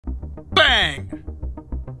Bang!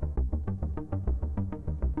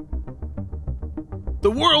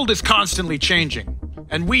 The world is constantly changing,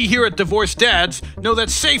 and we here at Divorced Dads know that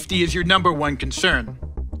safety is your #1 concern.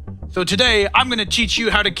 So today, I'm going to teach you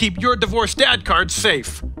how to keep your Divorced Dad card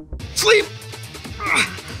safe. Sleep!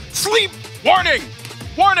 Sleep! Warning!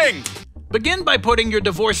 Warning! Begin by putting your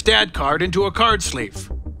Divorced Dad card into a card sleeve,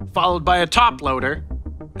 followed by a top loader,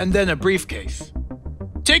 and then a briefcase.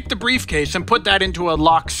 Take the briefcase and put that into a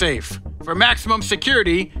locked safe. For maximum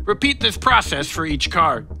security, repeat this process for each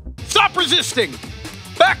card. Stop resisting!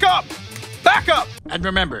 Back up! Back up! And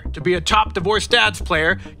remember, to be a top Divorced Dads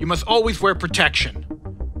player, you must always wear protection,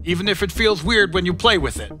 even if it feels weird when you play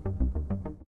with it.